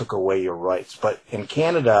that took away your rights. But in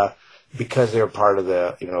Canada, because they were part of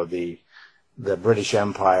the British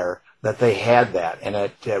Empire, that they had that, and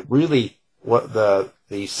it really what the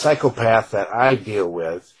psychopath that I deal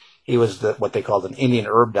with, he was what they called an Indian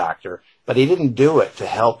herb doctor, but he didn't do it to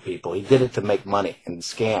help people. He did it to make money and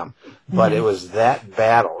scam. But it was that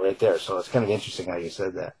battle right there. So it's kind of interesting how you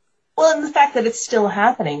said that. Well, and the fact that it's still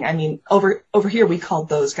happening. I mean, over here we called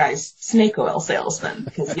those guys snake oil salesmen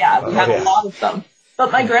because, we had a lot of them.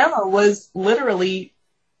 But my grandma was literally,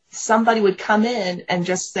 somebody would come in and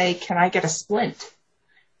just say, can I get a splint?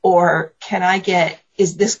 Or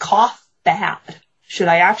is this cough bad? Should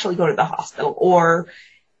I actually go to the hospital? Or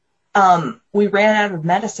we ran out of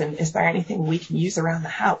medicine. Is there anything we can use around the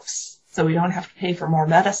house so we don't have to pay for more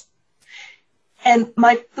medicine? And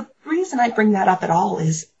the reason I bring that up at all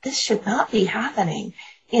is this should not be happening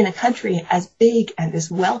in a country as big and as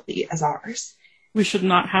wealthy as ours. We should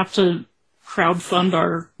not have to crowdfund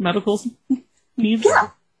our medical needs.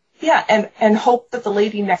 Yeah, and hope that the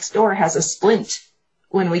lady next door has a splint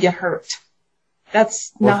when we get hurt.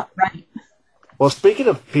 That's not right. Well, speaking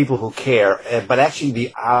of people who care, but actually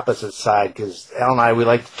the opposite side, because Al and I, we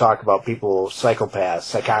like to talk about people,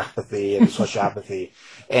 psychopaths, psychopathy and sociopathy,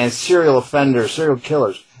 and serial offenders, serial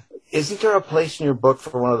killers. Isn't there a place in your book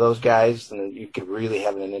for one of those guys? And you could really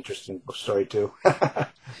have an interesting story, too. I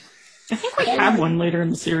think we have one later in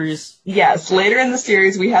the series. Yes, later in the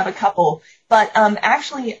series we have a couple. But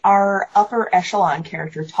actually our upper echelon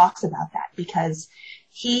character talks about that because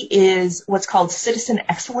he is what's called citizen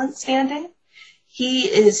excellence standing. He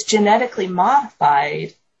is genetically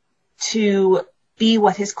modified to be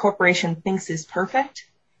what his corporation thinks is perfect,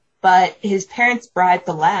 but his parents bribed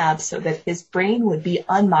the lab so that his brain would be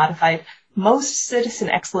unmodified. Most citizen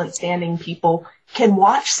excellence standing people can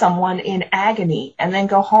watch someone in agony and then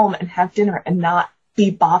go home and have dinner and not be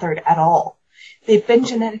bothered at all. They've been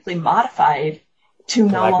genetically modified to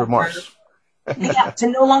no longer remorse. to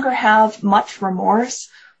no longer have much remorse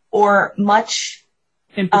or much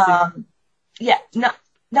Empathy.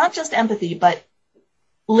 not just empathy, but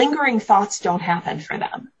lingering thoughts don't happen for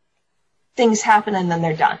them. Things happen and then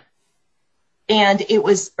they're done. And it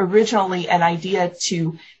was originally an idea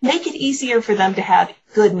to make it easier for them to have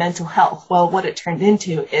good mental health. Well, what it turned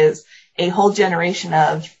into is a whole generation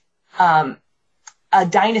of a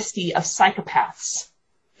dynasty of psychopaths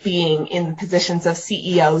being in the positions of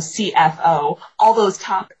CEO, CFO, all those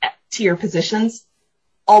top tier positions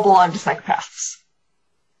all belong to psychopaths.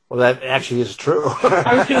 Well, that actually is true.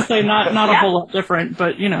 I was going to say not a whole lot different,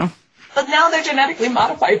 but you know. But now they're genetically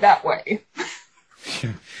modified that way.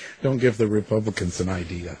 Don't give the Republicans an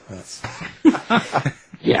idea. That's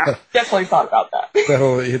Yeah. Definitely thought about that.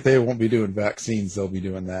 they won't be doing vaccines; they'll be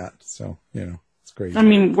doing that. So it's crazy. I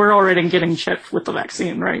mean, we're already getting checked with the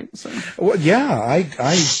vaccine, right? So. Well, yeah, I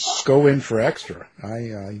go in for extra.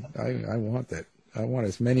 I want that. I want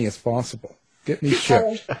as many as possible. Get me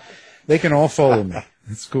shipped. They can all follow me.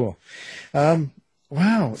 That's cool.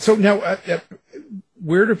 Wow. So now,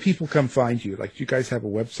 where do people come find you? Like, do you guys have a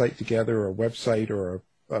website together, or a website, or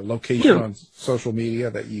a location on social media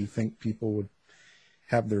that you think people would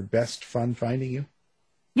have their best fun finding you?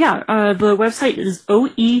 Yeah, the website is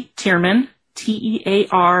Tearmann,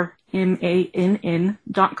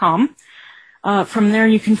 TEARMANN.com. From there,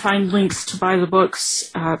 you can find links to buy the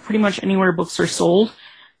books pretty much anywhere books are sold.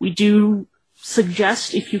 We do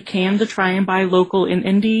suggest, if you can, to try and buy local in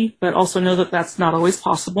indie, but also know that that's not always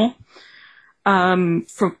possible.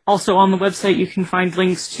 Also on the website, you can find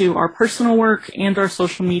links to our personal work and our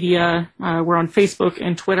social media. We're on Facebook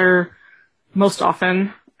and Twitter most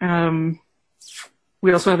often.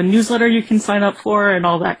 We also have a newsletter you can sign up for and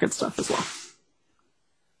all that good stuff as well.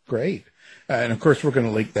 Great. And of course, we're going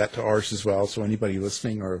to link that to ours as well. So anybody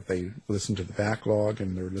listening, or if they listen to the backlog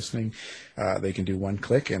and they're listening, they can do one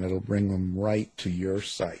click and it'll bring them right to your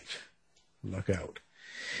site. Look out.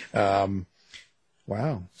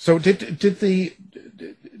 Wow. So did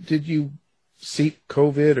you seep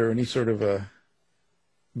COVID or any sort of a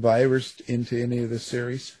virus into any of this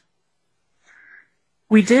series?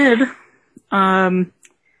 We did. And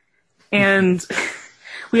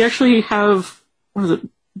we actually have, what was it,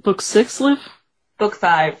 book 6 live? Book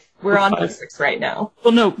 5. We're Book on 5. book 6 right now.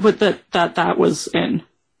 Well, no, but that was in.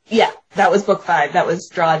 Yeah, that was book 5. That was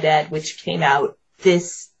Draw Dead, which came out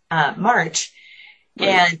this March. Right.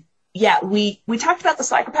 And yeah, we talked about the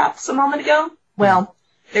psychopaths a moment ago. Well,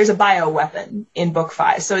 there's a bioweapon in book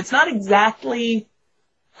 5. So it's not exactly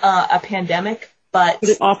a pandemic, but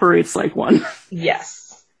It operates like one.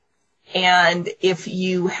 yes. And if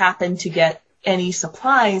you happen to get any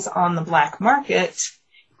supplies on the black market,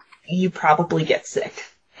 you probably get sick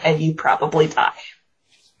and you probably die.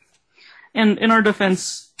 And in our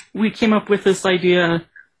defense, we came up with this idea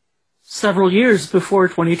several years before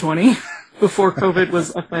 2020, before COVID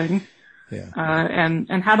was a thing. Yeah.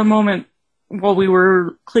 And had a moment while we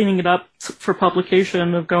were cleaning it up for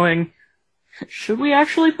publication of going, should we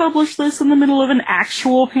actually publish this in the middle of an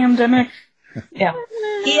actual pandemic? Yeah.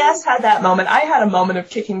 ES had that moment. I had a moment of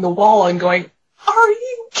kicking the wall and going, are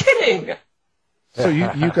you kidding? So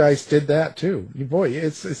you guys did that too. Boy,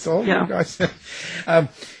 it's all you guys.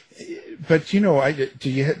 But I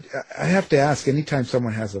have to ask, anytime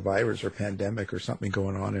someone has a virus or pandemic or something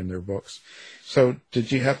going on in their books, so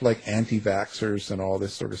did you have like anti-vaxxers and all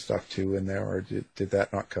this sort of stuff too in there, or did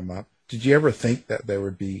that not come up? Did you ever think that there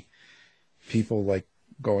would be people like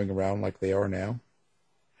going around like they are now?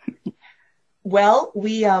 Well,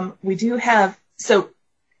 we do have, so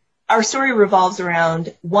our story revolves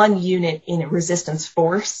around one unit in a resistance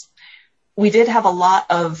force. We did have a lot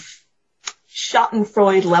of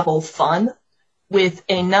Schadenfreude level fun with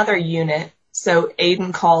another unit So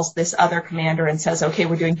Aidan calls this other commander and says, okay,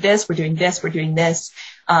 we're doing this, we're doing this, we're doing this.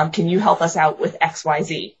 Can you help us out with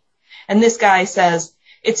XYZ? And this guy says,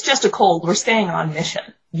 it's just a cold. We're staying on mission.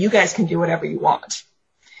 You guys can do whatever you want.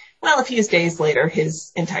 Well, a few days later,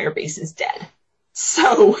 his entire base is dead.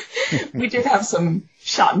 So we did have some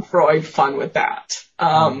Schadenfreude fun with that.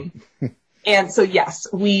 And so, yes,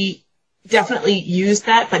 we definitely used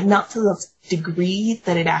that, but not to the degree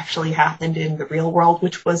that it actually happened in the real world,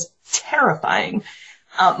 which was terrifying.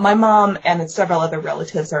 My mom and several other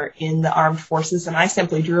relatives are in the armed forces, and I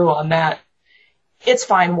simply drew on that. It's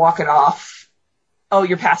fine, walk it off. Oh,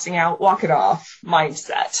 you're passing out, walk it off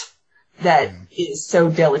mindset that is so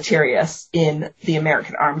deleterious in the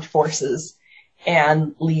American armed forces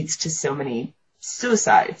and leads to so many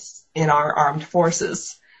suicides in our armed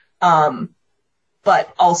forces.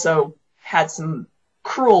 But also had some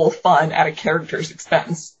cruel fun at a character's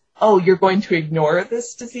expense. Oh, you're going to ignore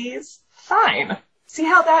this disease? Fine. See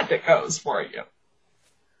how that goes for you.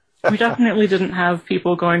 We definitely didn't have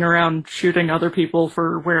people going around shooting other people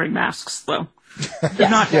for wearing masks, though. Yes, we did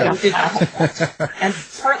not have that. And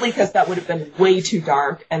partly because that would have been way too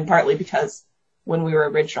dark, and partly because when we were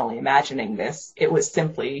originally imagining this, it was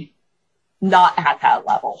simply not at that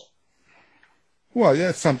level. Well,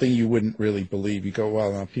 that's something you wouldn't really believe. You go,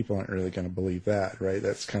 well, no, people aren't really going to believe that, right?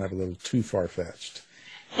 That's kind of a little too far-fetched.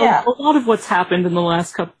 Yeah. A lot of what's happened in the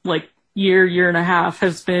last year and a half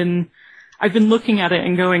has been, I've been looking at it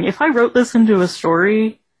and going, if I wrote this into a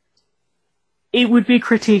story, it would be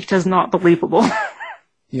critiqued as not believable.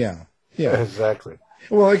 Yeah. Exactly.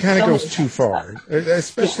 Well, it kind of goes too far,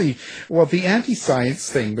 especially, well, the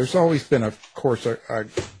anti-science thing, there's always been, of course,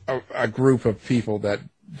 a group of people that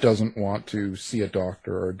doesn't want to see a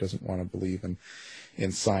doctor or doesn't want to believe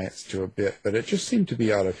in science to a bit, but it just seemed to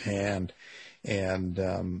be out of hand, and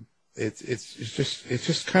it's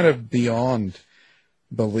just kind of beyond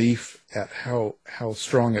belief at how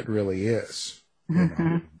strong it really is. You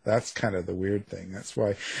know? That's kind of the weird thing. That's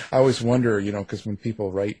why I always wonder, because when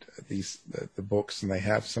people write the books and they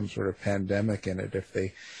have some sort of pandemic in it,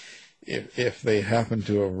 if they happen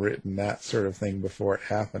to have written that sort of thing before it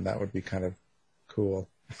happened, that would be kind of cool.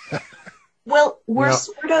 Well, we're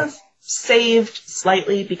sort of saved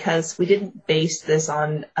slightly because we didn't base this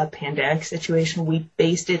on a pandemic situation. We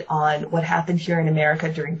based it on what happened here in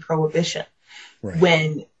America during Prohibition,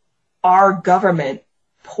 when our government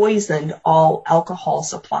poisoned all alcohol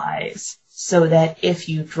supplies so that if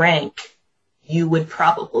you drank, you would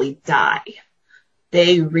probably die.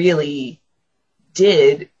 They really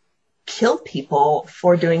did kill people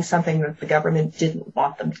for doing something that the government didn't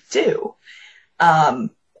want them to do.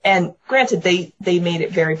 And granted, they made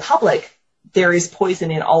it very public. There is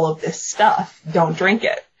poison in all of this stuff. Don't drink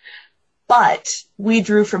it. But we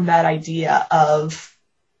drew from that idea of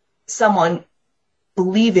someone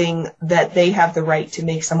believing that they have the right to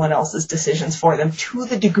make someone else's decisions for them to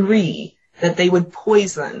the degree that they would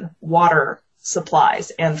poison water supplies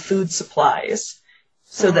and food supplies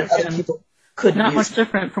so that other people couldn't use Not much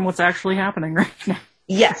different from what's actually happening right now.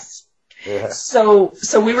 Yes. Yeah. So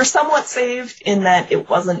we were somewhat saved in that it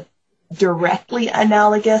wasn't directly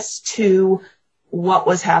analogous to what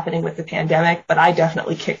was happening with the pandemic, but I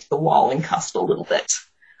definitely kicked the wall and cussed a little bit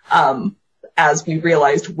as we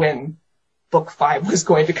realized when Book 5 was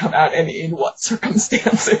going to come out and in what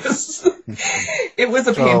circumstances. It was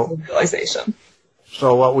a painful realization.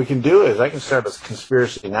 So what we can do is I can start a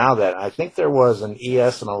conspiracy now that I think there was an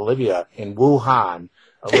ES and Olivia in Wuhan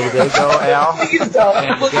a little bit ago, Al. Please don't.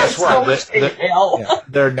 And guess what?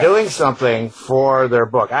 They're doing something for their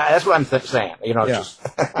book. That's what I'm saying. Just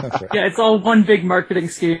That's right. Yeah, it's all one big marketing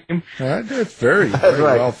scheme. It's very, very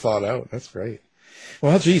right. well thought out. That's great.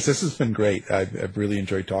 Well, geez, this has been great. I've really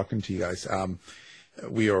enjoyed talking to you guys.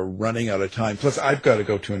 We are running out of time. Plus, I've got to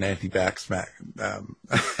go to an anti-vax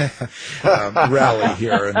rally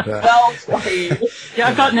here. And, Yeah,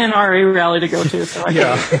 I've got an NRA rally to go to. So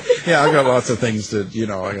yeah, I've got lots of things to,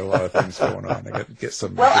 I got a lot of things going on. I got to get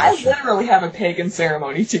some. Well, I literally have a pagan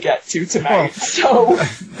ceremony to get to tonight. So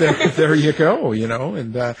there you go.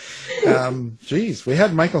 And geez, we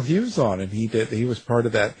had Michael Hughes on, and he was part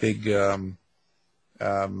of that big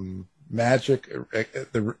magic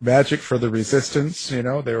for the resistance. They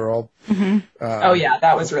were all. Mm-hmm. Oh yeah,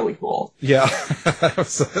 that was really cool. Yeah,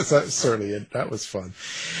 that was fun.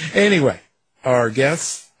 Anyway, our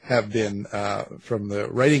guests have been from the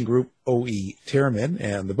writing group OE Tearmann,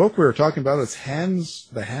 and the book we were talking about is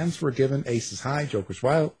The Hands Were Given, Aces High, Jokers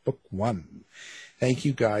Wild, Book 1. Thank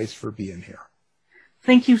you guys for being here.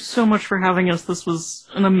 Thank you so much for having us. This was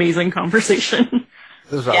an amazing conversation.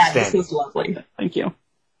 This was outstanding. This was lovely. Thank you.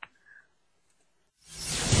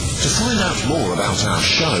 To find out more about our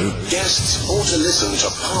show, guests, or to listen to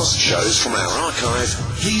past shows from our archive,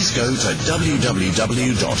 please go to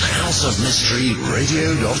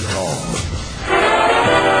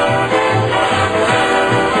www.houseofmysteryradio.com.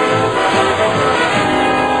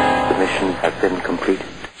 The mission has been completed.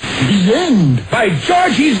 The end! By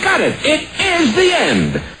George, he's got it! It is the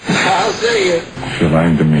end! I'll see you. If you're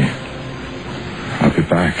lying to me, I'll be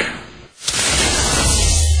back.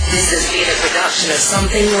 This has been a production of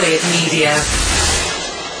Something Weird Media.